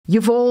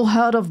You've all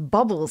heard of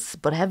bubbles,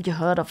 but have you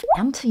heard of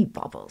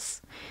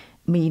anti-bubbles?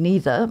 Me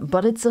neither,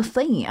 but it's a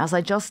thing, as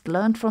I just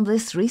learned from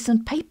this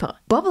recent paper.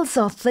 Bubbles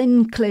are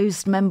thin,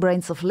 closed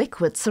membranes of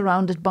liquid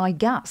surrounded by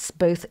gas,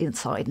 both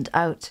inside and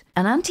out.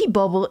 An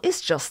anti-bubble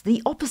is just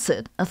the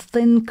opposite, a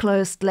thin,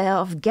 closed layer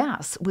of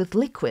gas with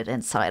liquid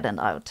inside and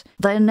out.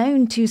 They're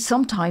known to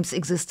sometimes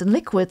exist in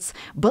liquids,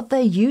 but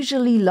they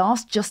usually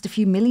last just a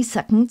few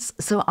milliseconds,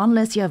 so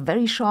unless you have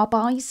very sharp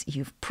eyes,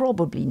 you've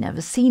probably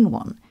never seen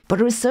one. But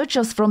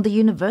researchers from the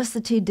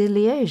University de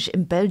Liège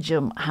in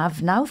Belgium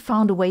have now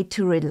found a way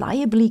to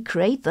reliably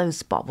create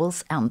those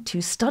bubbles and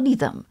to study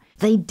them.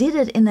 They did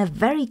it in a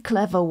very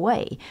clever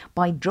way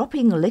by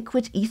dropping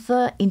liquid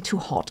ether into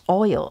hot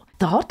oil.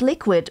 The hot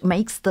liquid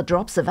makes the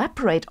drops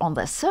evaporate on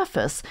their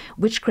surface,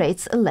 which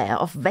creates a layer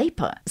of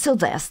vapor. So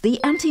there's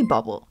the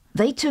anti-bubble.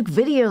 They took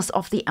videos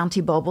of the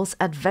anti-bubbles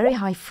at very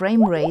high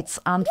frame rates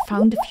and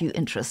found a few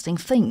interesting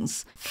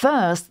things.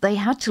 First, they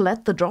had to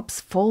let the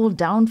drops fall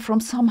down from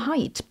some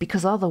height,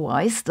 because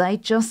otherwise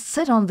they'd just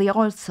sit on the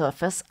oil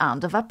surface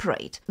and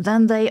evaporate.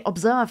 Then they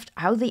observed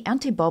how the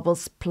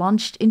anti-bubbles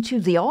plunged into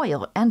the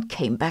oil and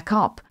came back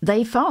up.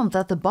 They found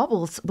that the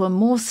bubbles were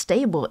more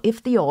stable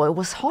if the oil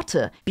was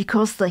hotter,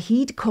 because the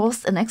heat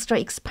caused an extra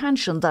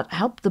expansion that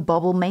helped the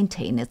bubble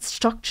maintain its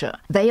structure.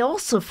 They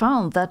also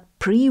found that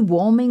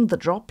pre-warming the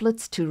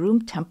droplets to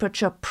room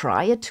temperature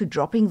prior to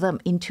dropping them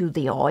into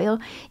the oil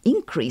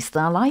increased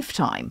their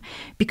lifetime,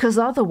 because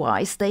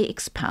otherwise they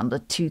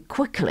expanded too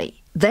quickly.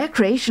 Their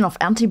creation of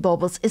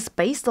anti-bubbles is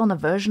based on a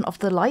version of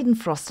the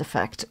Leidenfrost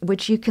effect,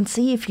 which you can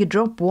see if you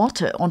drop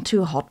water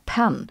onto a hot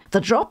pan. The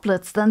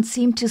droplets then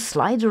seem to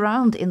slide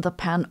around in the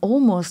pan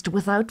almost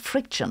without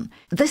friction.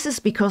 This is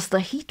because the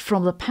heat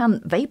from the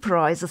pan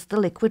vaporizes the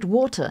liquid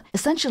water,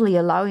 essentially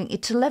allowing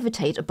it to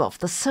levitate above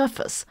the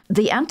surface.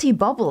 The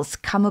anti-bubbles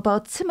come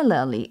about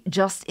similarly,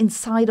 just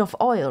inside of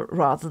oil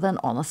rather than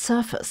on a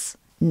surface.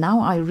 Now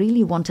I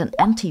really want an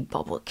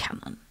anti-bubble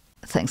cannon.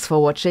 Thanks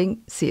for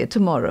watching. See you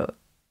tomorrow.